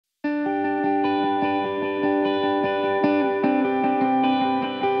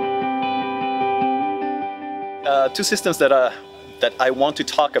two systems that I want to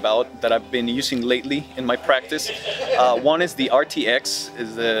talk about that I've been using lately in my practice. One is the R-Tx,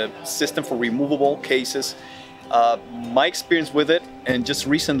 is a system for removable cases. My experience with it, and just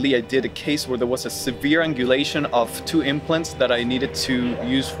recently I did a case where there was a severe angulation of two implants that I needed to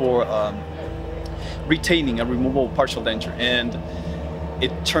use for retaining a removable partial denture. And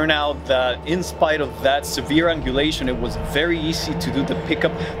it turned out that in spite of that severe angulation, it was very easy to do the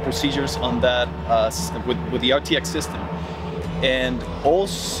pickup procedures on that with the R-Tx system. And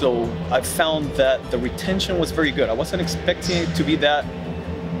also, I found that the retention was very good. I wasn't expecting it to be that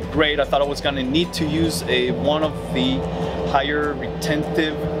great. I thought I was going to need to use one of the higher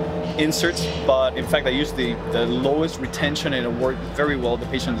retentive inserts, but in fact I used the lowest retention and it worked very well. The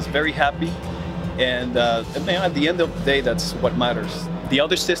patient is very happy, and at the end of the day, that's what matters. The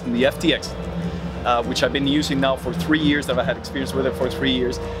other system, the F-Tx, which I've been using now for 3 years, I've had experience with it for 3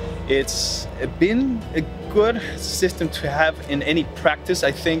 years. It's been a good system to have in any practice.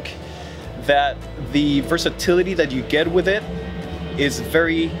 I think that the versatility that you get with it is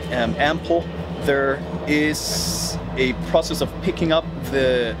very ample. There is a process of picking up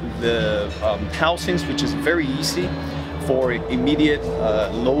the housings, which is very easy for immediate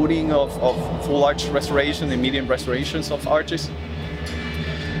loading of full arch restoration, immediate restorations of arches.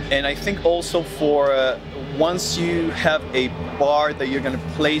 And I think also for once you have a bar that you're going to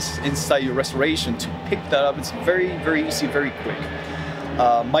place inside your restoration, to pick that up, it's very, very easy, very quick.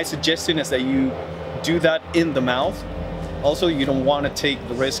 My suggestion is that you do that in the mouth. Also, you don't want to take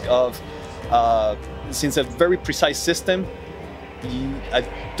the risk of, since it's a very precise system, I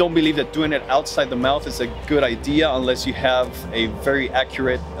don't believe that doing it outside the mouth is a good idea unless you have a very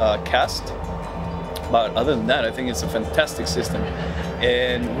accurate cast. But other than that, I think it's a fantastic system.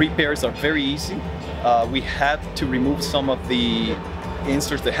 And repairs are very easy. We had to remove some of the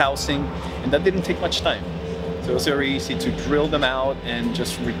inserts, the housing, and that didn't take much time. So it's very easy to drill them out and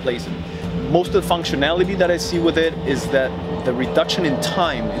just replace them. Most of the functionality that I see with it is that the reduction in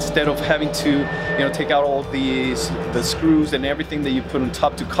time, instead of having to take out all the screws and everything that you put on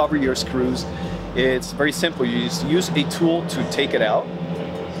top to cover your screws, it's very simple. You just use a tool to take it out,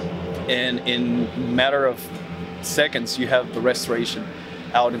 and in a matter of seconds you have the restoration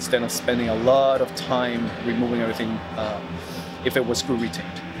out instead of spending a lot of time removing everything if it was screw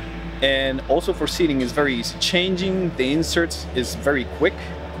retained. And also for seating is very easy. Changing the inserts is very quick.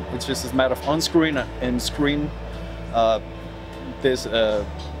 It's just a matter of unscrewing and screwing this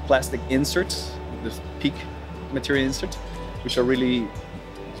plastic inserts, this PEEK material inserts, which are really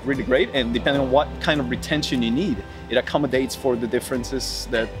great. And depending on what kind of retention you need, it accommodates for the differences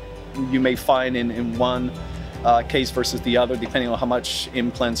that you may find in one case versus the other, depending on how much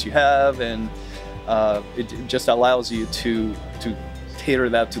implants you have, and it just allows you to tailor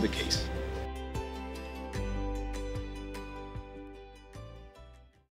that to the case.